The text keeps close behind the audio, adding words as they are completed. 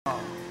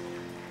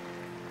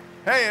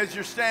Hey, as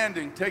you're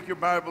standing, take your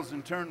Bibles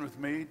and turn with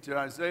me to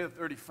Isaiah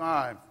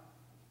 35,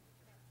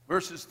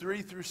 verses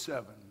 3 through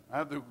 7. I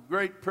have the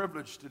great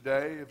privilege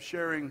today of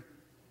sharing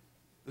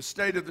the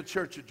State of the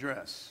Church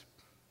address.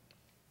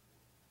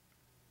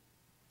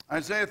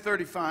 Isaiah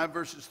 35,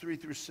 verses 3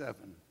 through 7.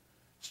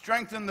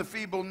 Strengthen the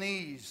feeble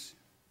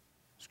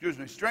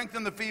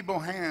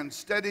hands,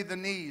 steady the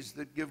knees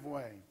that give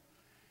way.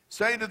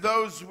 Say to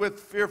those with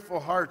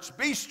fearful hearts,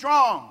 be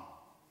strong.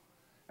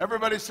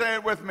 Everybody say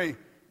it with me.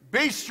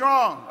 Be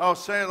strong. Oh,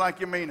 say it like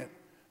you mean it.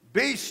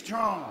 Be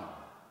strong.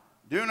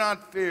 Do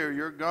not fear.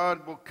 Your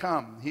God will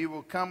come. He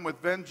will come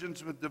with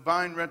vengeance, with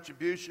divine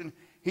retribution.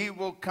 He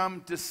will come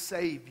to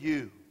save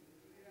you.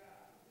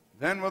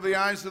 Then will the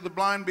eyes of the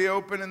blind be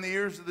open and the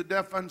ears of the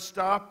deaf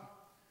unstopped.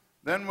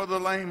 Then will the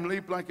lame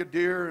leap like a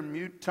deer and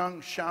mute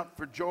tongues shout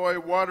for joy.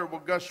 Water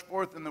will gush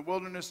forth in the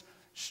wilderness,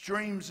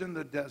 streams in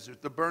the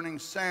desert. The burning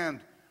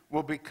sand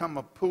will become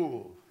a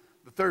pool.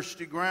 The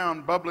thirsty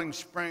ground, bubbling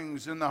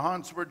springs, in the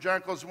haunts where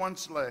jackals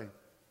once lay.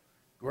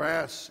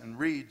 Grass and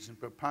reeds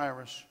and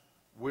papyrus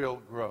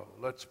will grow.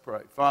 Let's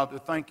pray. Father,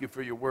 thank you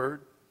for your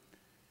word.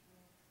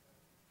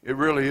 It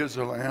really is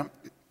a lamp.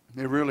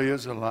 It really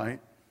is a light.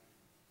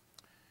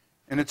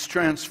 And it's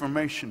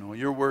transformational.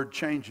 Your word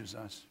changes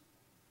us.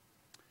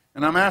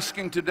 And I'm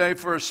asking today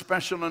for a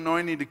special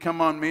anointing to come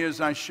on me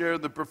as I share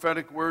the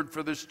prophetic word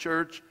for this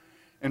church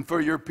and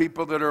for your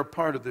people that are a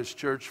part of this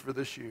church for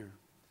this year.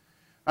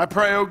 I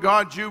pray, oh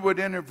God, you would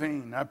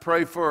intervene. I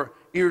pray for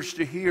ears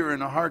to hear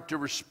and a heart to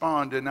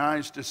respond and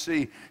eyes to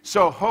see.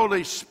 So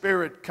Holy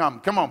Spirit, come.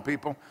 Come on,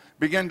 people.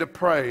 Begin to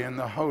pray in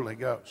the Holy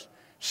Ghost.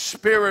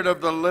 Spirit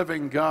of the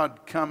living God,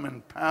 come in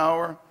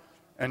power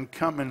and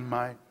come in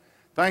might.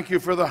 Thank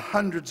you for the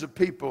hundreds of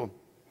people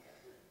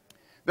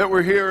that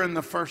were here in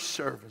the first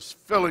service,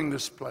 filling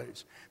this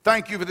place.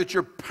 Thank you for that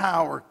your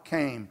power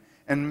came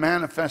and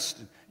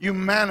manifested. You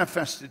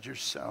manifested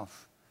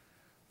yourself.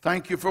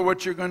 Thank you for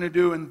what you're going to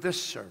do in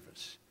this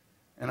service.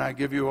 And I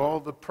give you all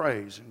the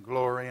praise and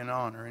glory and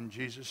honor in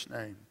Jesus'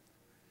 name.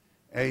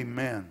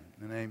 Amen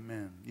and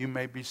amen. You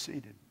may be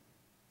seated.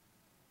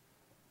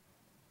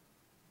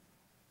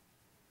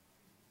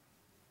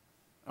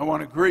 I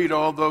want to greet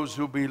all those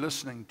who will be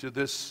listening to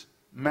this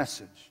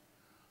message.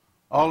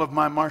 All of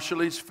my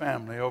Marshallese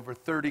family, over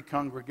 30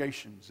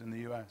 congregations in the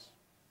U.S.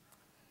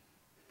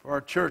 For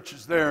our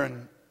churches there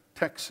in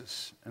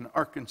Texas and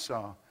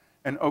Arkansas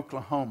and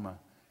Oklahoma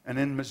and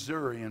in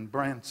Missouri and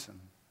Branson,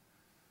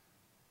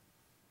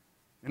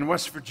 in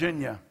West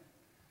Virginia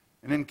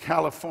and in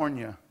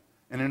California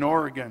and in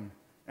Oregon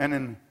and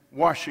in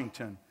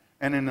Washington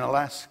and in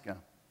Alaska,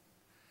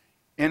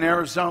 in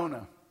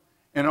Arizona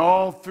and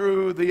all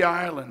through the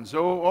islands,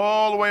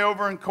 all the way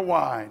over in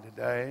Kauai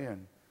today,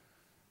 and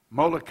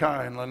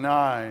Molokai and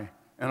Lanai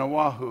and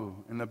Oahu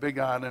and the Big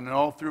Island, and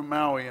all through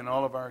Maui and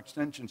all of our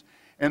extensions.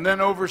 And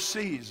then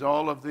overseas,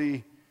 all of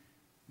the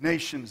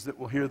nations that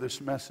will hear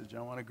this message.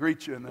 I want to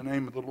greet you in the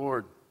name of the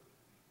Lord.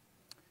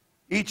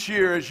 Each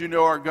year, as you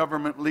know, our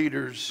government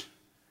leaders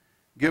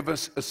give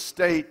us a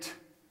state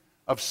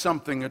of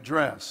something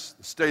address.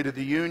 The State of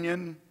the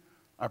Union,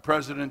 our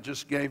president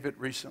just gave it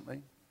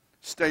recently.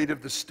 State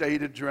of the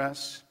State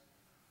address.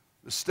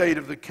 The State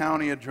of the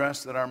County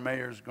address that our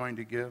mayor is going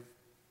to give.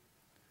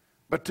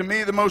 But to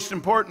me, the most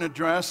important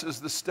address is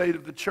the State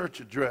of the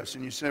Church address.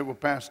 And you say, well,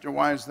 Pastor,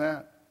 why is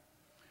that?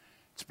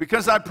 It's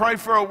because I pray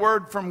for a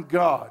word from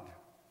God,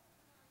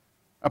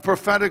 a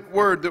prophetic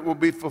word that will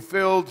be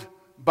fulfilled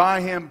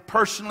by Him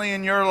personally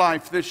in your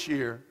life this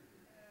year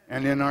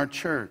and in our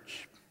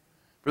church.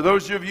 For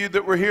those of you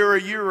that were here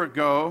a year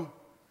ago,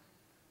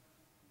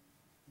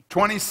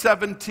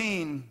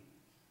 2017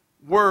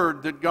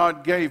 word that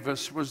God gave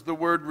us was the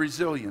word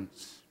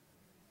resilience.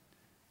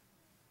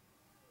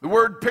 The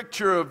word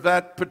picture of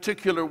that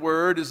particular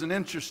word is an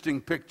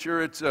interesting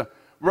picture. It's a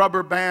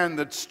rubber band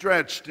that's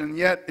stretched, and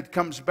yet it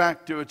comes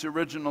back to its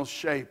original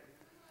shape.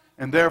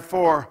 And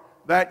therefore,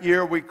 that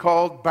year we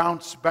called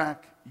Bounce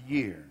Back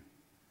Year.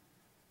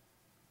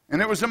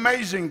 And it was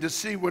amazing to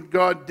see what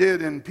God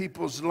did in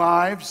people's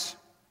lives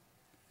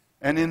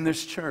and in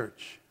this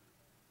church.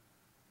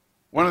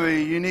 One of the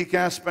unique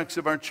aspects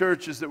of our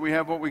church is that we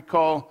have what we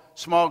call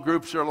small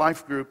groups or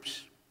life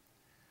groups.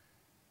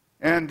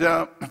 And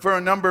for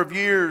a number of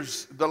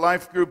years, the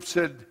life groups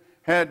had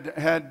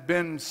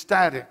been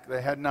static.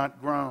 They had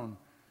not grown.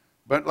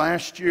 But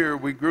last year,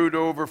 we grew to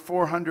over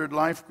 400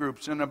 life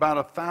groups and about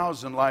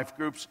 1,000 life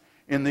groups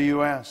in the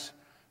U.S.,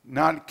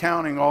 not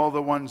counting all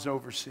the ones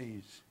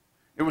overseas.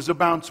 It was a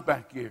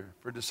bounce-back year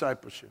for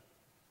discipleship.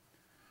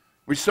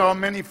 We saw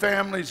many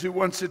families who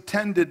once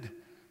attended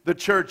the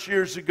church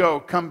years ago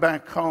come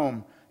back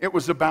home. It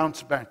was a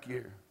bounce-back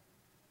year.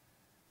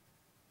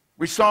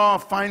 We saw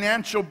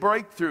financial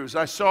breakthroughs.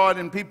 I saw it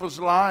in people's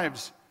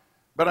lives,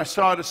 but I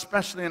saw it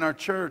especially in our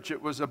church.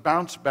 It was a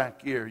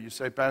bounce-back year. You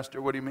say,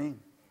 Pastor, what do you mean?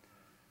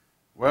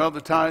 Well,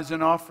 the tithes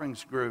and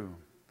offerings grew.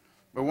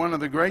 But one of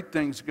the great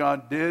things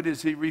God did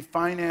is He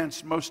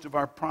refinanced most of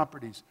our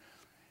properties.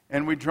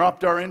 And we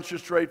dropped our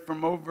interest rate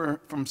from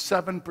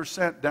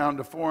 7% down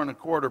to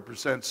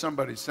 4.25%.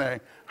 Somebody say,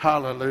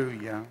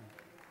 hallelujah.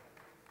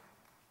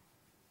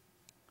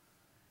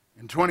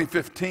 In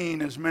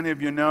 2015, as many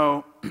of you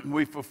know,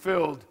 we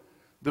fulfilled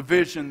the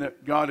vision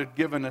that God had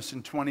given us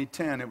in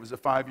 2010. It was a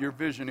 5-year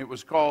vision. It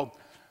was called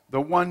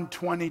the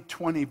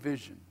 1-20-20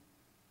 vision.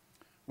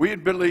 We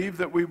had believed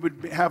that we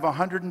would have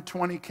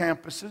 120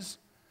 campuses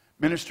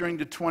ministering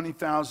to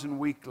 20,000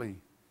 weekly.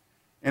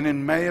 And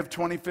in May of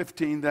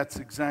 2015, that's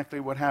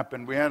exactly what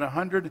happened. We had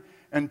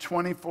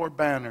 124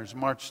 banners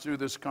march through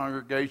this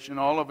congregation.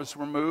 All of us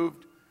were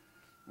moved.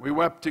 We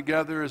wept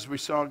together as we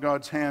saw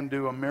God's hand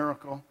do a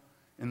miracle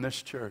in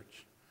this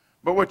church.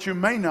 But what you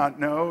may not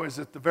know is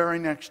that the very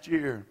next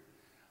year,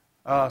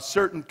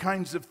 certain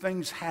kinds of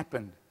things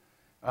happened.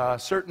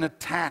 Certain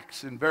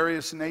attacks in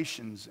various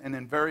nations and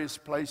in various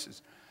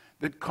places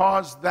that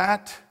caused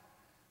that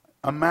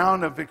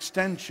amount of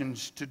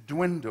extensions to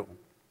dwindle.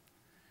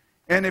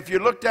 And if you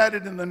looked at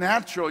it in the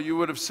natural, you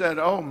would have said,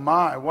 oh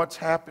my, what's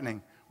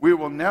happening? We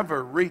will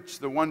never reach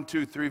the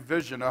 1-2-3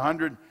 vision.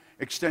 100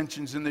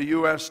 extensions in the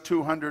U.S.,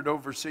 200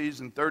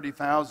 overseas, and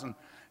 30,000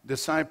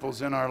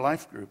 disciples in our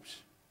life groups.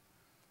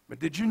 But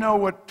did you know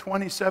what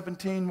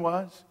 2017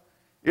 was?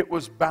 It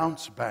was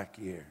bounce back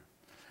year.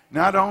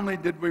 Not only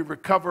did we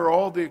recover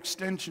all the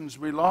extensions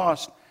we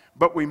lost,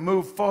 but we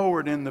moved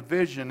forward in the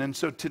vision. And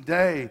so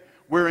today,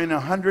 we're in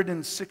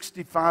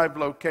 165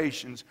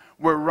 locations.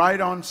 We're right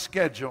on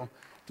schedule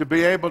to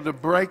be able to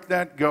break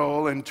that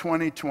goal in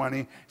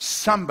 2020.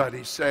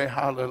 Somebody say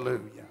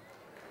hallelujah.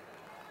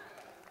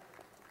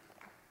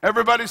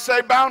 Everybody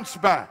say bounce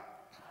back.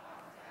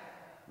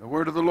 The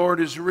word of the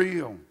Lord is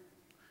real.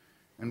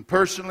 And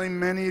personally,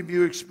 many of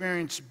you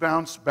experienced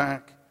bounce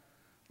back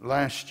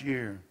last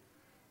year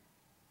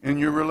in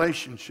your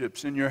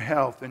relationships, in your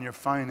health, in your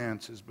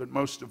finances, but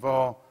most of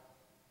all,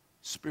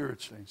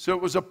 spiritually. So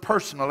it was a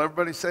personal,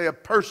 everybody say a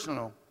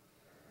personal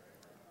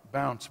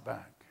bounce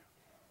back.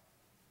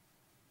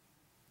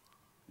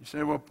 You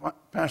say, well,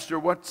 Pastor,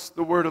 what's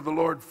the word of the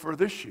Lord for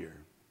this year?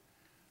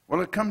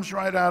 Well, it comes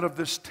right out of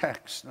this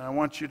text, and I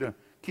want you to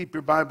keep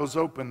your Bibles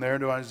open there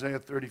to Isaiah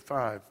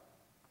 35.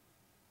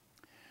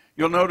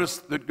 You'll notice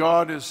that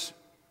God is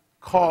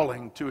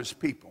calling to his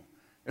people.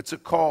 It's a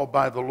call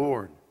by the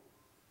Lord.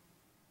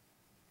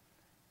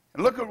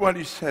 And look at what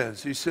he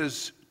says. He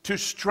says, to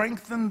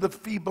strengthen the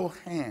feeble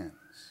hands,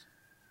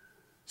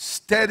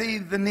 steady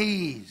the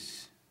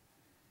knees,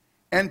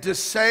 and to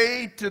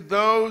say to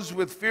those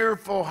with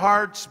fearful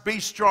hearts, be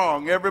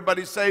strong.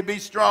 Everybody say, be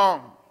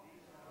strong.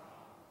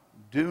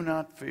 Do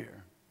not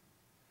fear.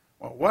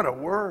 Well, what a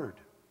word.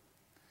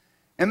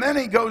 And then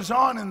he goes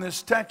on in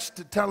this text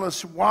to tell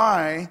us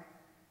why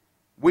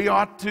we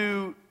ought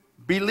to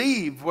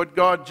believe what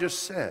God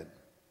just said.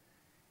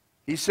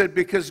 He said,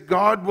 because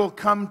God will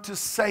come to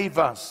save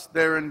us,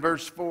 there in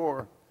verse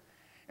 4.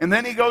 And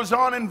then he goes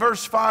on in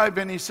verse 5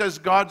 and he says,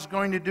 God's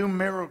going to do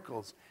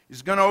miracles.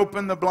 He's going to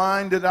open the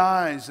blinded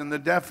eyes and the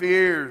deaf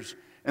ears.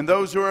 And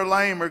those who are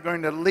lame are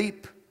going to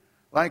leap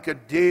like a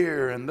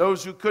deer. And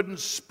those who couldn't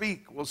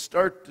speak will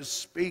start to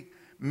speak.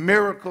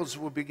 Miracles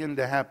will begin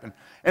to happen.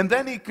 And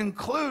then he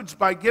concludes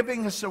by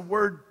giving us a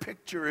word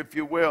picture, if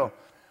you will,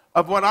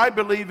 of what I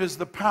believe is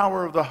the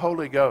power of the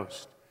Holy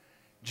Ghost.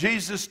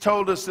 Jesus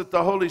told us that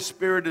the Holy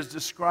Spirit is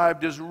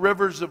described as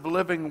rivers of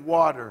living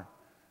water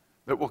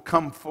that will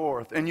come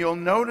forth. And you'll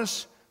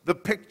notice the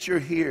picture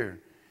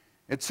here.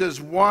 It says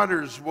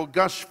waters will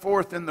gush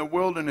forth in the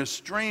wilderness,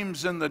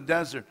 streams in the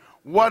desert.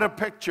 What a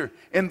picture.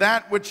 In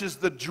that which is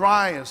the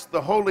driest,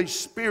 the Holy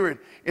Spirit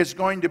is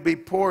going to be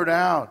poured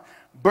out.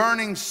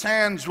 Burning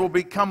sands will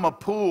become a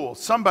pool.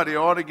 Somebody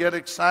ought to get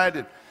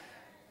excited.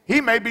 He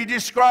may be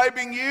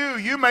describing you.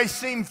 You may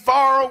seem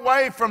far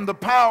away from the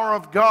power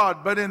of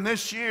God, but in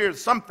this year,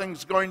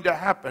 something's going to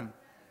happen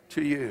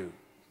to you.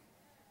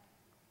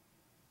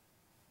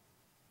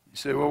 You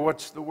say, well,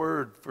 what's the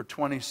word for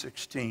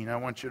 2016? I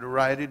want you to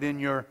write it in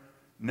your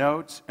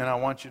notes, and I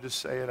want you to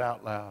say it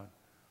out loud.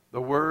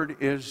 The word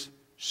is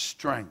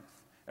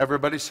strength.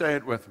 Everybody say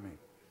it with me.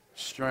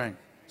 Strength.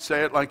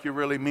 Say it like you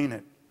really mean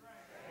it.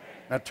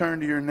 Now turn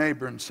to your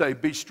neighbor and say,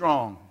 be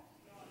strong.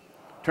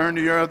 Turn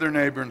to your other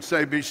neighbor and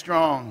say, be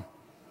strong.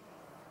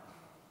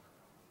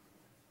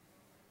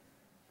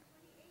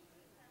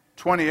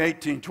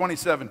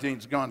 2017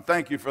 is gone.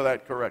 Thank you for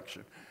that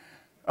correction.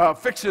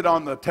 Fix it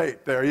on the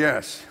tape there,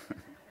 yes.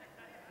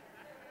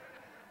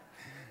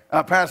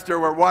 Pastor,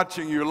 we're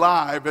watching you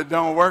live. It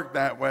don't work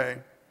that way.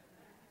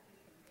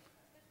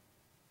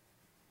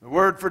 The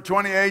word for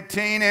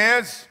 2018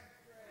 is?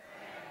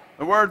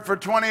 The word for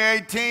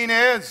 2018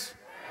 is?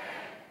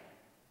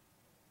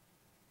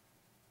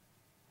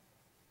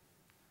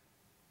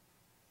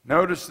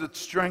 Notice that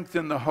strength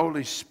and the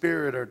Holy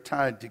Spirit are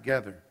tied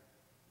together.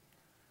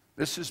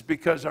 This is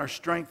because our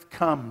strength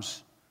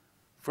comes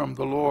from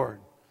the Lord.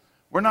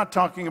 We're not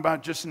talking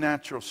about just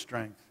natural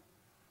strength.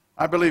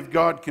 I believe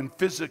God can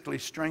physically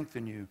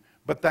strengthen you,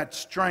 but that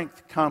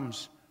strength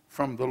comes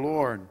from the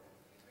Lord.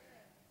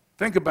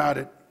 Think about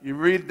it. You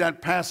read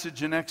that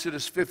passage in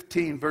Exodus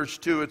 15, verse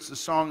 2. It's the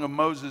song of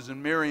Moses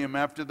and Miriam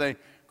after they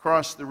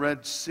crossed the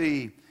Red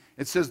Sea.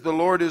 It says, "The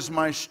Lord is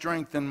my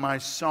strength and my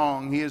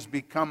song. He has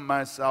become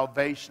my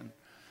salvation."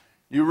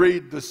 You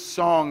read the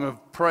song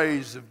of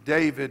praise of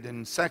David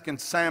in 2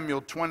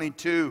 Samuel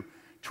 22,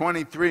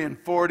 23 and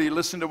 40.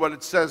 Listen to what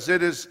it says.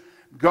 "It is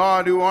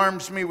God who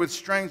arms me with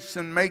strength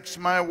and makes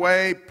my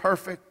way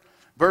perfect."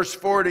 Verse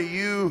 40,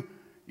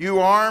 you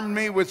armed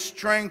me with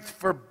strength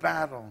for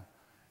battle.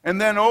 And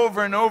then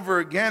over and over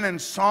again in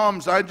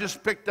Psalms, I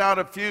just picked out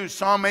a few.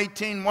 Psalm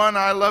 18:1,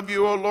 "I love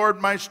you, O Lord,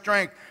 my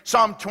strength."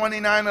 Psalm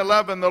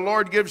 29:11, "The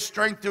Lord gives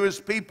strength to his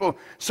people."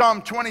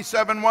 Psalm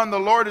 27:1, "The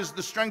Lord is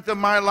the strength of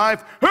my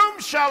life. Whom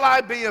shall I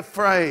be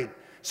afraid?"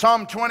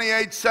 Psalm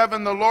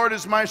 28:7, "The Lord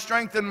is my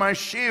strength and my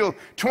shield."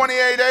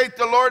 28:8,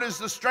 "The Lord is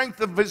the strength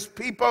of his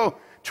people."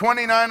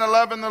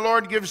 29:11, "The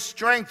Lord gives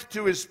strength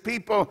to his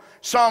people."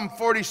 Psalm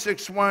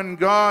 46:1,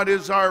 "God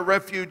is our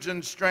refuge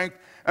and strength,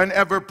 an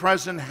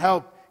ever-present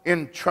help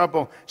in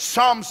trouble."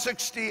 Psalm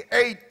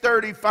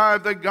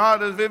 68:35, "The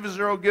God of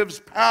Israel gives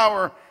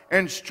power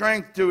and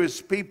strength to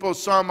his people."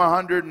 Psalm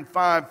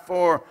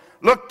 105:4,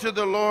 "Look to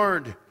the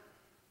Lord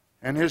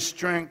and his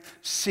strength.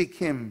 Seek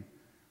him.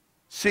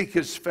 Seek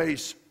his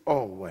face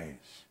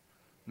always."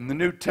 In the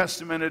New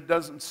Testament, it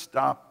doesn't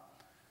stop.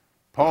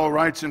 Paul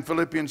writes in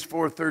Philippians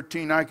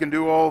 4:13, "I can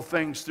do all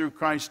things through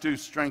Christ who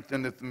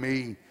strengtheneth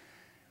me."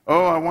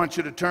 Oh, I want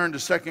you to turn to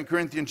 2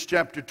 Corinthians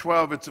chapter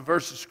 12. It's a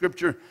verse of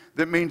Scripture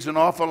that means an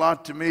awful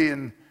lot to me.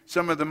 In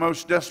some of the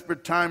most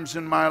desperate times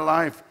in my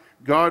life,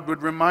 God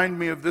would remind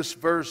me of this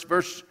verse.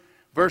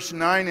 Verse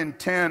 9 and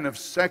 10 of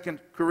 2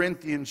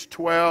 Corinthians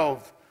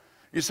 12.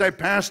 You say,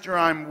 "Pastor,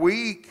 I'm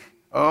weak."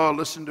 Oh,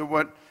 listen to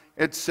what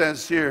it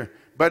says here.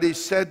 "But he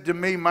said to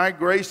me, my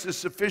grace is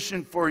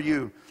sufficient for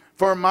you,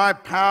 for my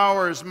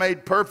power is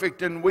made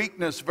perfect in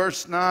weakness."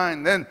 Verse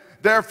 9, "Then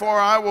therefore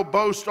I will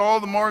boast all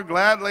the more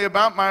gladly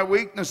about my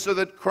weakness, so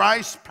that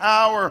Christ's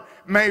power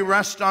may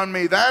rest on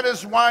me. That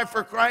is why,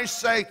 for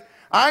Christ's sake,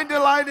 I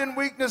delight in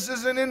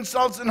weaknesses and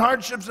insults and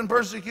hardships and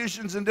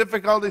persecutions and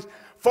difficulties.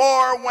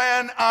 For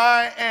when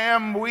I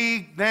am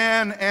weak,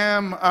 then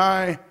am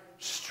I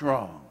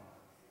strong."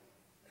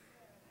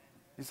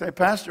 You say,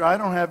 "Pastor, I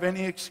don't have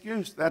any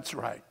excuse." That's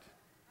right.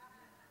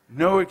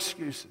 No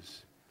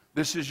excuses.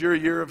 This is your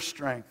year of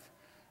strength,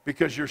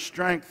 because your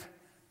strength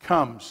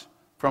comes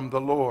from the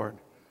Lord,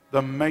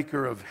 the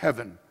maker of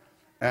heaven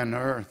and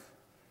earth.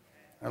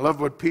 I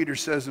love what Peter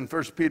says in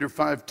 1 Peter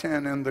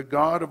 5:10, "And the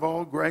God of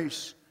all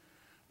grace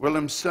will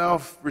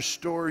himself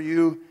restore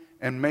you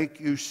and make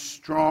you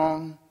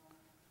strong,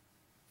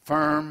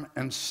 firm,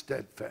 and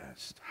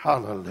steadfast."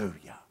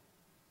 Hallelujah.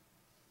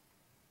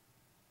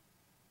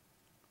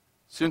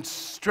 Since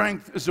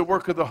strength is a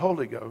work of the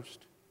Holy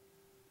Ghost,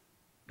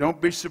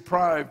 don't be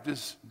surprised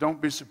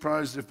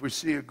if we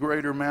see a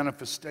greater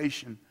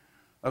manifestation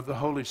of the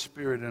Holy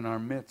Spirit in our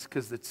midst,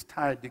 because it's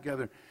tied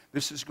together.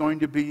 This is going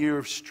to be a year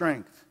of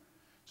strength.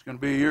 It's going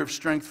to be a year of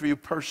strength for you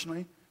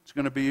personally. It's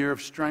going to be a year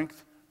of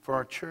strength for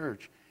our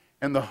church.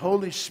 And the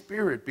Holy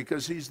Spirit,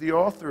 because he's the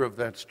author of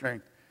that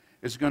strength,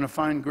 is going to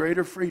find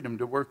greater freedom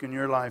to work in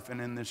your life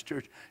and in this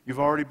church. You've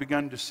already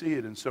begun to see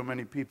it in so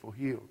many people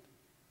healed.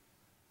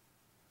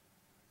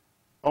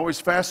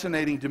 Always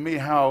fascinating to me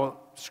how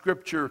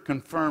Scripture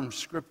confirms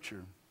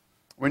Scripture.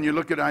 When you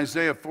look at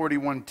Isaiah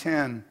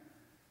 41:10,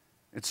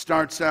 it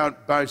starts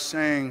out by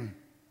saying,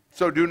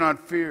 "So do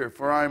not fear,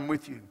 for I am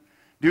with you.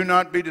 Do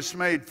not be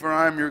dismayed, for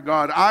I am your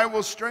God. I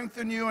will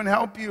strengthen you and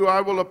help you.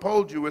 I will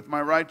uphold you with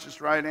my righteous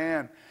right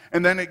hand."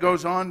 And then it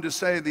goes on to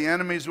say, "The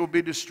enemies will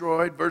be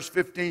destroyed." Verse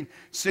 15,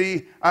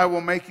 "See, I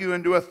will make you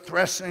into a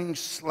threshing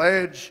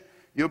sledge.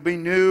 You'll be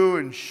new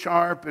and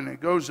sharp." And it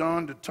goes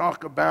on to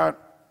talk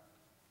about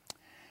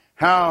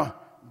how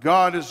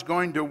God is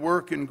going to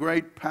work in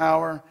great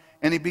power.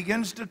 And he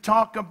begins to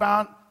talk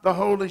about the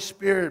Holy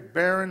Spirit,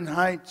 barren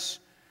heights,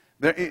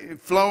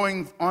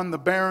 flowing on the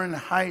barren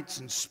heights,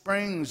 and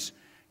springs,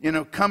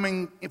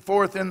 coming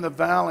forth in the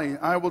valley.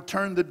 "I will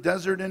turn the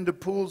desert into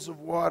pools of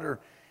water,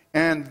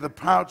 and the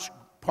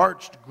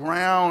parched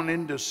ground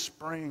into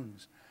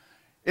springs."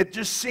 It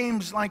just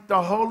seems like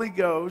the Holy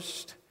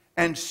Ghost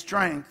and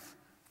strength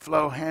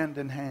flow hand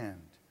in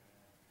hand.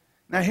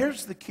 Now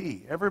here's the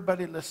key.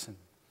 Everybody listen.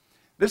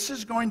 This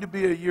is going to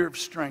be a year of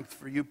strength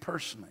for you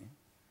personally,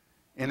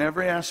 in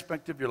every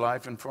aspect of your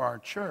life, and for our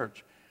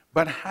church.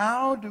 But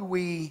how do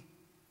we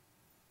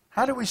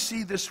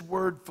see this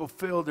word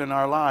fulfilled in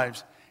our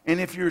lives? And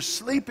if you're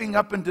sleeping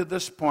up until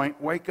this point,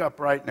 wake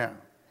up right now.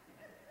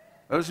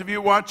 Those of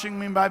you watching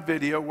me by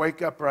video,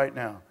 wake up right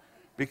now.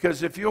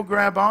 Because if you'll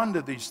grab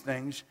onto these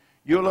things,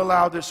 you'll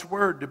allow this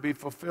word to be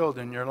fulfilled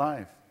in your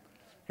life.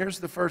 Here's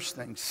the first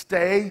thing.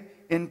 Stay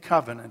in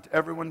covenant.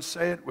 Everyone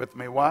say it with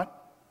me. What?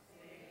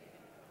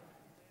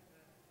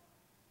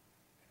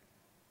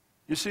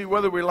 You see,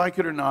 whether we like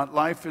it or not,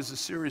 life is a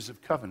series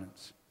of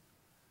covenants.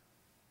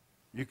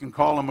 You can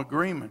call them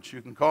agreements.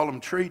 You can call them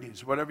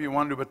treaties, whatever you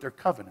want to, but they're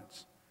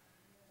covenants.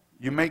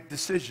 You make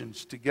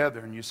decisions together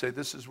and you say,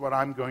 "This is what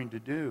I'm going to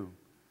do."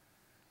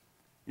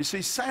 You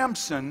see,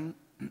 Samson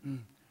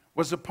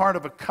was a part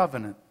of a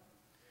covenant.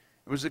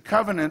 It was a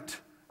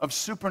covenant of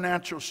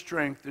supernatural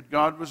strength that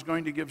God was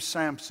going to give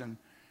Samson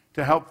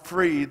to help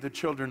free the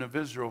children of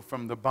Israel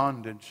from the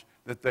bondage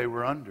that they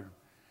were under.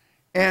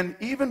 And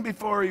even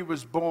before he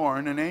was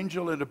born, an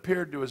angel had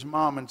appeared to his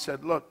mom and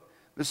said, look,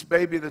 this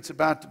baby that's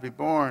about to be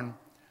born,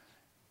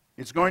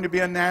 it's going to be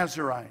a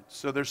Nazirite.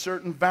 So there's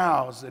certain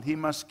vows that he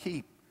must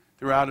keep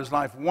throughout his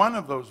life. One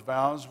of those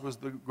vows was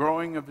the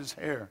growing of his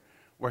hair,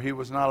 where he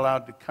was not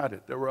allowed to cut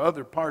it. There were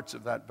other parts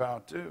of that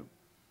vow too.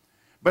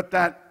 But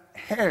that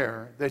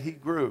hair that he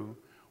grew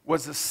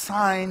was a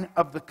sign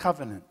of the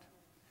covenant.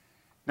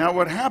 Now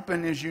what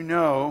happened is, you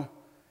know,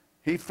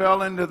 he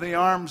fell into the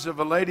arms of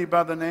a lady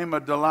by the name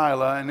of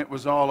Delilah, and it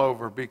was all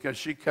over because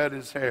she cut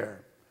his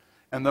hair.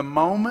 And the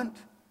moment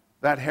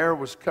that hair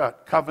was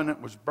cut,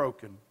 covenant was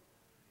broken,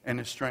 and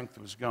his strength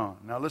was gone.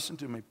 Now listen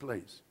to me,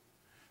 please.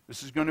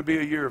 This is going to be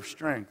a year of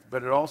strength,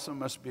 but it also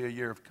must be a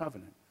year of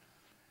covenant.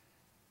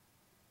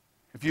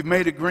 If you've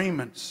made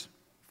agreements,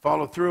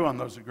 follow through on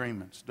those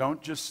agreements.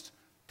 Don't just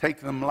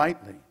take them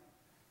lightly,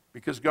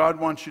 because God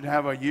wants you to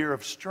have a year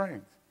of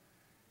strength.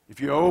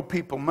 If you owe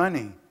people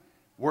money,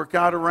 work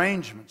out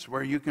arrangements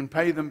where you can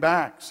pay them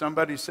back.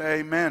 Somebody say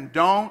amen.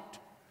 Don't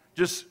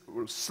just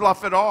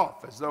slough it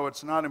off as though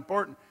it's not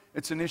important.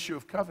 It's an issue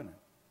of covenant.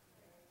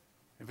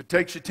 If it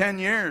takes you 10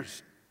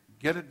 years,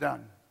 get it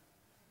done.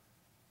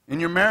 In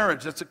your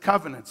marriage, that's a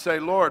covenant. Say,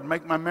 Lord,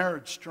 make my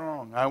marriage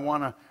strong. I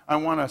want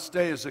to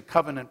stay as a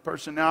covenant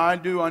person. Now, I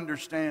do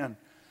understand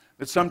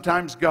that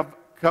sometimes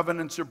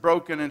covenants are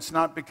broken, and it's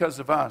not because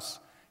of us.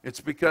 It's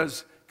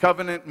because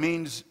covenant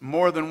means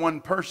more than one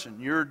person.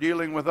 You're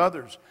dealing with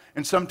others.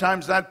 And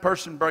sometimes that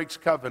person breaks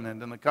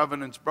covenant, and the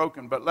covenant's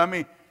broken. But let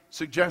me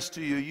suggest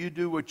to you, you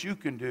do what you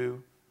can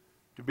do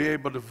to be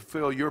able to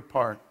fulfill your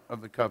part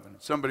of the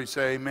covenant. Somebody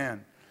say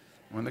amen.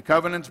 When the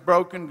covenant's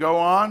broken, go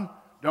on.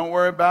 Don't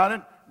worry about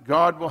it.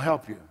 God will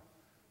help you.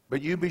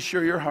 But you be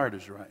sure your heart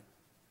is right.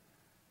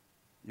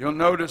 You'll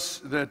notice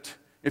that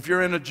if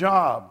you're in a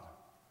job,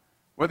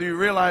 whether you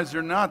realize it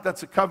or not,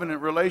 that's a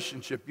covenant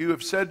relationship. You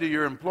have said to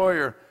your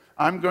employer,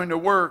 I'm going to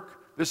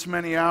work this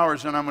many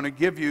hours and I'm going to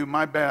give you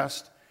my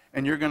best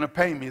and you're going to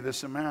pay me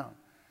this amount.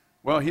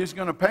 Well, he's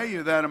going to pay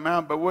you that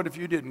amount, but what if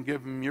you didn't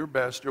give him your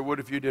best, or what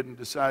if you didn't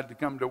decide to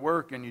come to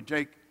work and you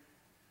take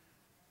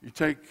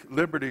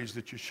liberties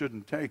that you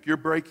shouldn't take? You're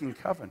breaking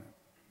covenant.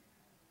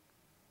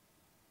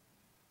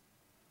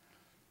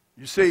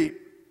 You see,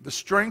 the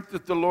strength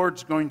that the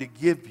Lord's going to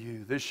give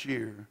you this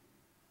year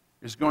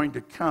is going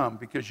to come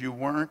because you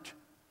weren't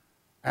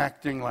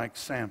acting like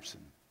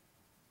Samson.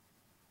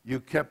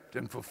 You kept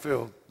and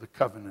fulfilled the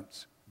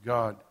covenants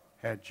God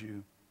had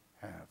you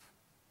have.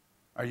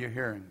 Are you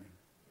hearing me?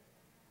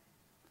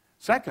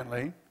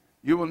 Secondly,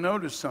 you will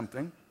notice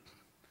something,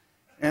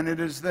 and it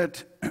is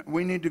that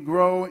we need to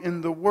grow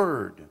in the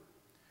Word.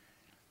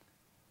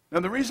 Now,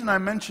 the reason I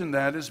mention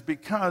that is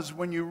because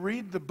when you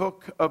read the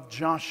book of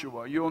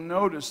Joshua, you'll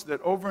notice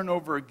that over and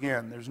over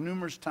again, there's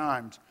numerous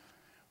times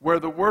where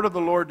the word of the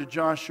Lord to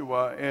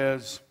Joshua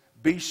is,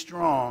 be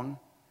strong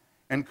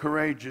and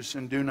courageous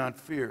and do not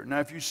fear. Now,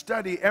 if you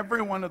study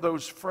every one of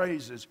those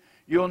phrases,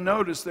 you'll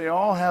notice they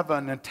all have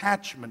an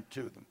attachment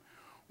to them.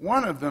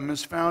 One of them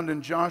is found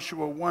in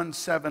Joshua 1,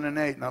 7, and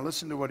 8. Now,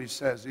 listen to what he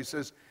says. He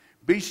says,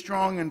 be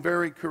strong and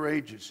very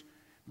courageous.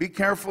 Be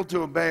careful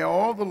to obey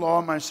all the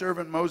law my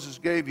servant Moses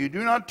gave you.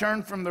 Do not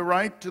turn from the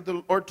right to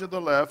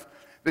the left,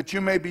 that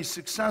you may be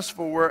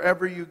successful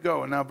wherever you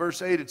go. And now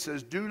verse 8, it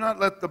says, do not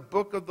let the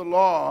book of the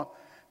law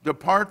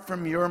depart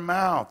from your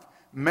mouth.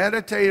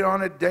 Meditate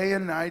on it day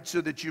and night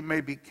so that you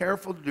may be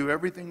careful to do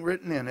everything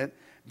written in it.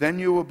 Then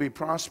you will be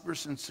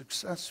prosperous and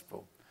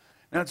successful.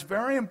 Now it's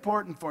very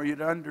important for you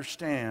to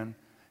understand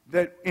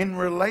that in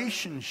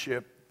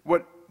relationship,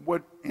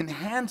 what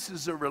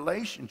enhances a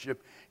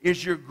relationship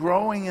is you're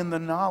growing in the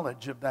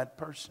knowledge of that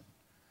person.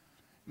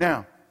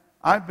 Now,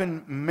 I've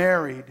been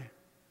married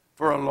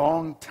for a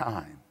long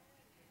time.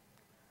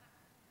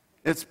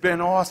 It's been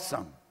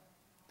awesome.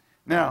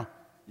 Now,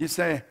 you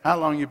say, how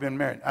long you been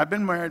married? I've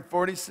been married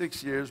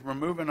 46 years. We're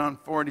moving on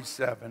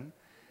 47.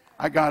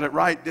 I got it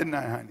right, didn't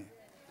I, honey?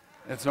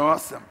 It's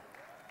awesome.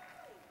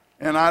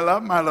 And I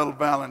love my little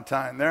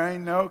Valentine. There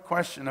ain't no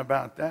question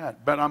about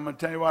that. But I'm going to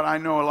tell you what, I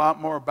know a lot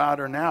more about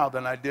her now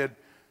than I did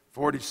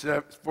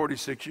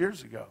 46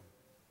 years ago.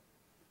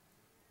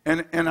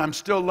 And I'm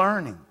still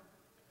learning.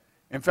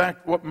 In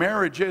fact, what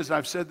marriage is,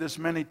 I've said this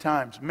many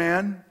times.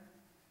 Men,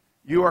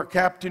 you are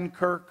Captain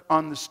Kirk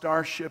on the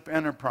Starship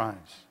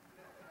Enterprise.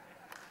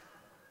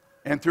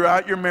 And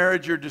throughout your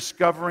marriage, you're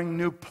discovering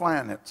new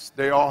planets.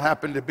 They all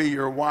happen to be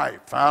your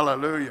wife.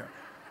 Hallelujah.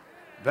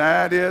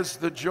 That is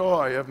the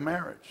joy of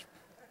marriage.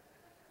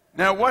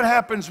 Now, what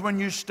happens when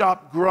you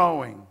stop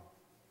growing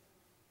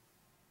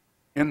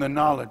in the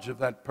knowledge of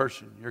that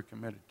person you're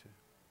committed to?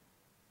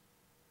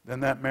 Then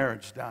that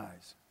marriage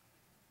dies.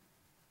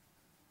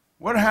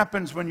 What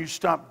happens when you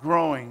stop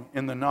growing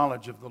in the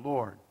knowledge of the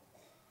Lord?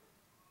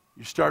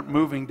 You start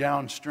moving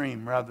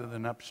downstream rather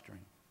than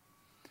upstream.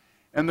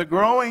 And the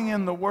growing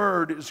in the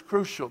Word is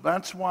crucial.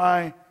 That's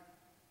why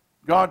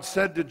God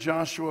said to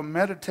Joshua,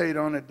 meditate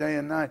on it day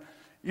and night.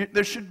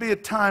 There should be a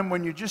time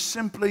when you just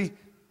simply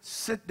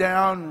sit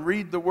down,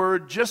 read the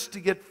Word just to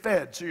get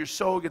fed, so your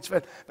soul gets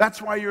fed.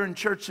 That's why you're in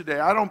church today.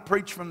 I don't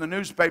preach from the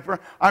newspaper.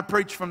 I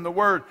preach from the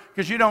Word,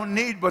 because you don't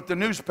need what the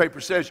newspaper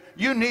says.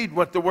 You need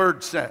what the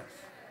Word says.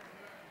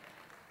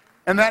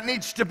 And that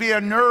needs to be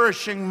a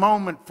nourishing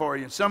moment for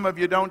you. Some of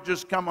you don't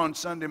just come on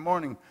Sunday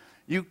morning.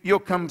 You'll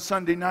come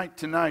Sunday night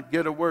tonight,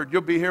 get a word.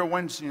 You'll be here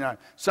Wednesday night.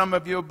 Some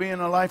of you will be in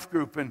a life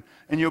group and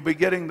you'll be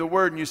getting the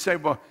word. And you say,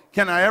 well,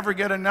 can I ever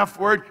get enough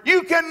word?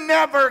 You can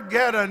never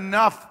get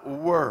enough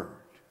word.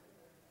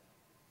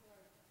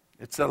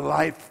 It's a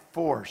life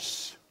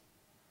force,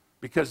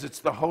 because it's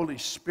the Holy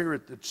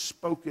Spirit that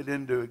spoke it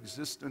into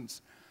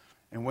existence.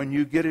 And when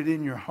you get it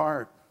in your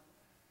heart,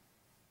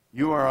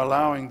 you are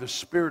allowing the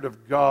Spirit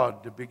of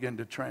God to begin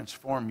to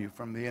transform you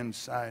from the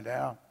inside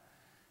out.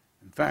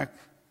 In fact,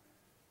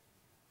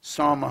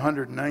 Psalm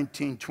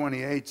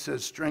 119:28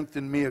 says,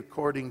 strengthen me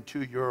according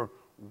to your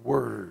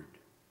word.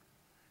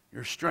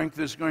 Your strength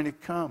is going to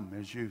come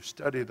as you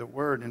study the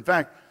word. In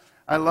fact,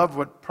 I love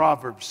what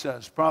Proverbs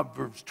says.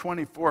 Proverbs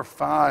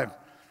 24:5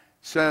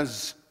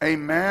 says, a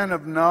man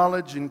of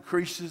knowledge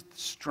increaseth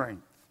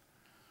strength.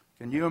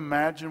 Can you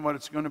imagine what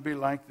it's going to be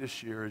like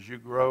this year as you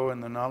grow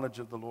in the knowledge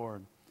of the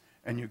Lord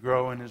and you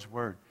grow in His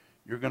word?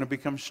 You're going to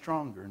become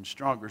stronger and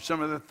stronger.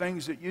 Some of the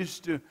things that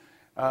used to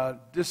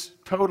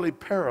just totally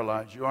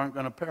paralyze you aren't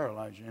going to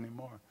paralyze you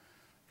anymore,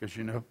 because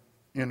you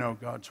know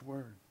God's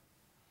word.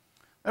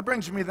 That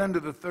brings me then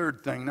to the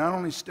third thing. Not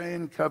only stay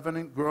in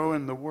covenant, grow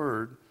in the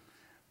word,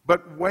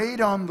 but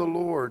wait on the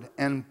Lord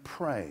and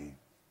pray.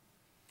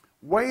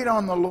 Wait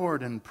on the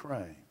Lord and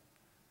pray.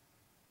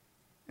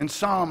 In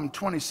Psalm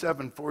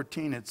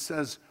 27:14 it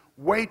says,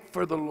 wait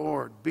for the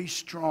Lord, be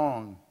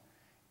strong,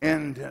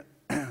 and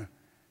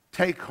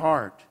take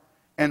heart,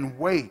 and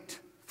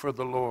wait for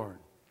the Lord.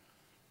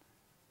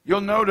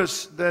 You'll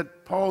notice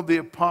that Paul the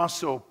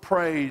Apostle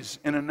prays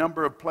in a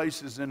number of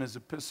places in his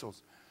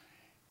epistles.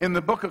 In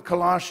the book of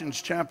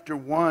Colossians chapter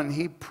 1,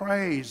 he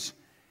prays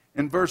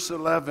in verse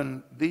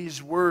 11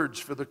 these words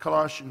for the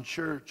Colossian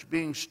church,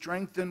 being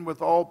strengthened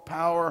with all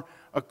power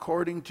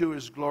according to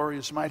His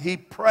glorious might. He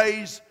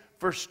prays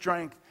for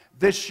strength.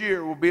 This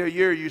year will be a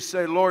year you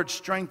say, Lord,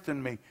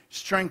 strengthen me,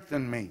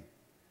 strengthen me.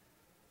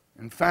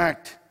 In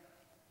fact,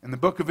 in the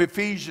book of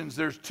Ephesians,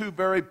 there's two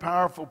very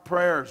powerful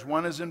prayers.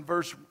 One is in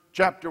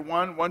chapter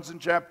 1, one's in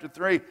chapter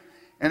 3.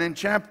 And in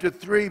chapter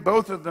 3,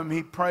 both of them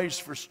he prays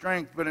for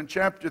strength. But in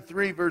chapter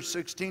 3, verse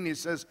 16, he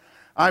says,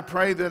 I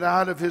pray that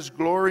out of His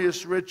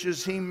glorious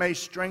riches He may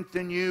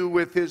strengthen you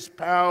with His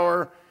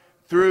power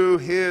through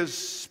His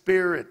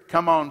Spirit.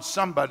 Come on,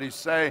 somebody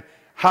say,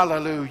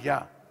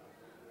 hallelujah.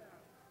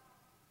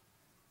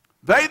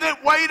 They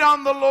that wait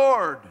on the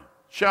Lord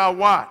shall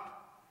what?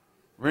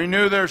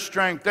 Renew their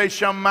strength. They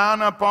shall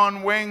mount up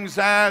on wings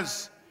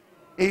as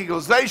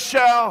eagles. They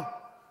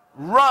shall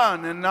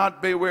run and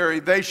not be weary.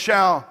 They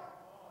shall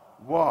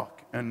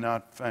walk and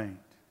not faint.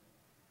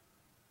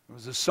 It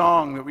was a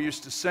song that we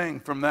used to sing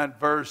from that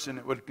verse, and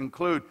it would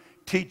conclude,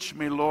 teach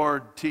me,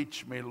 Lord,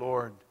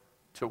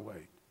 to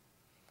wait.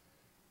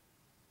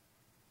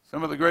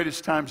 Some of the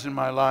greatest times in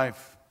my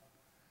life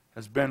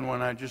has been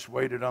when I just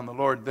waited on the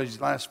Lord.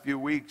 These last few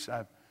weeks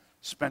I've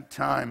spent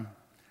time.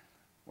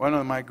 One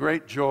of my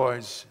great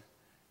joys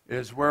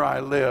is where I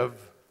live.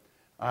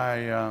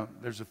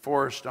 There's a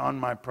forest on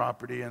my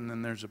property, and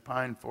then there's a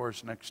pine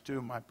forest next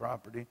to my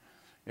property.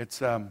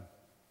 It's a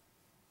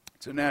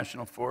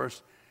national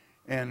forest,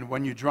 and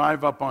when you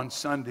drive up on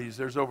Sundays,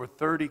 there's over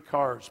 30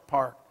 cars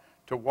parked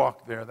to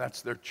walk there.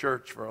 That's their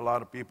church for a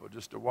lot of people,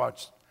 just to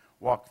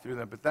walk through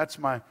that. But that's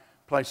my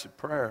place of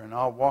prayer, and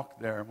I'll walk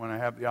there when I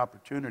have the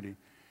opportunity.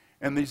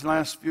 And these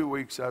last few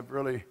weeks, I've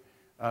really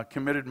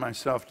committed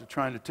myself to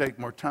trying to take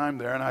more time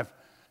there, and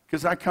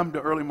because I come to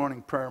early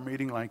morning prayer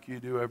meeting like you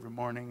do every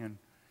morning,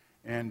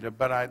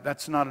 but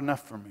that's not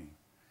enough for me.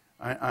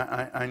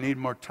 I need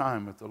more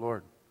time with the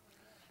Lord.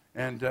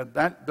 And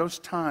those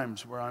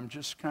times where I'm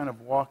just kind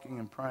of walking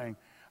and praying,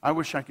 I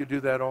wish I could do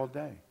that all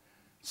day.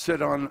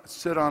 Sit on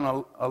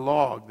a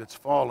log that's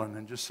fallen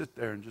and just sit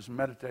there and just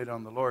meditate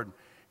on the Lord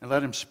and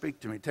let Him speak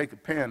to me. Take a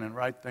pen and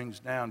write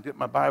things down. Get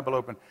my Bible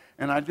open.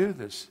 And I do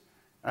this.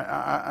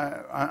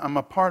 I'm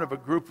a part of a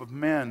group of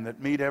men that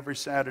meet every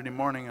Saturday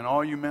morning, and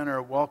all you men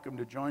are welcome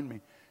to join me.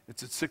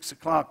 It's at 6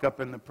 o'clock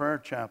up in the prayer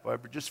chapel,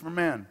 just for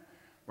men.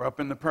 We're up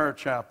in the prayer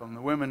chapel, and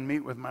the women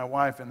meet with my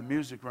wife in the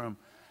music room.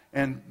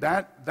 And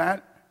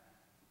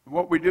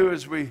what we do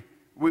is we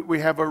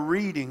have a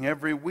reading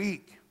every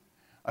week,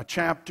 a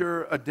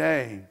chapter a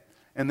day,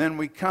 and then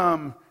we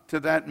come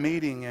to that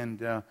meeting,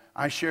 and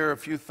I share a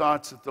few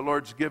thoughts that the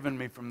Lord's given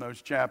me from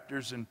those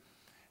chapters, and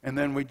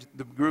then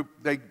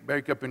they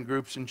break up in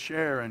groups and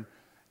share, and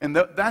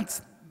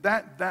that's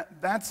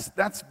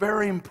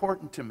very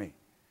important to me.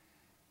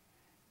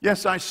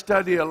 Yes, I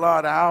study a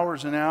lot,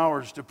 hours and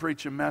hours to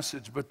preach a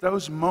message, but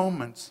those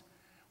moments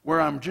where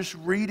I'm just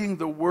reading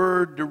the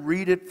Word to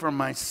read it for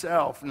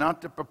myself,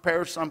 not to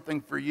prepare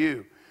something for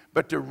you,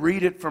 but to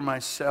read it for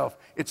myself.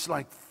 It's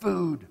like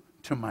food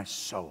to my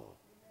soul.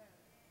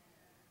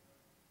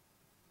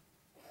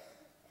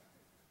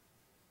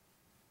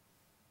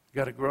 You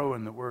got to grow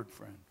in the Word,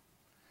 friend,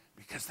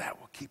 because that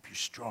will keep you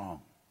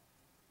strong.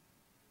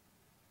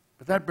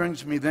 But that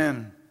brings me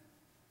then,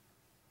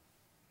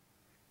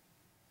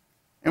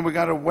 and we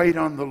got to wait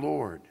on the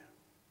Lord.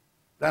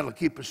 That'll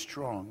keep us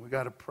strong. We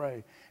got to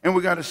pray. And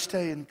we got to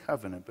stay in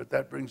covenant. But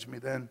that brings me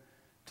then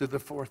to the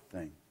fourth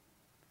thing.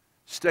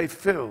 Stay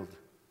filled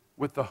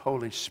with the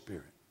Holy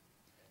Spirit.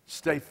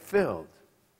 Stay filled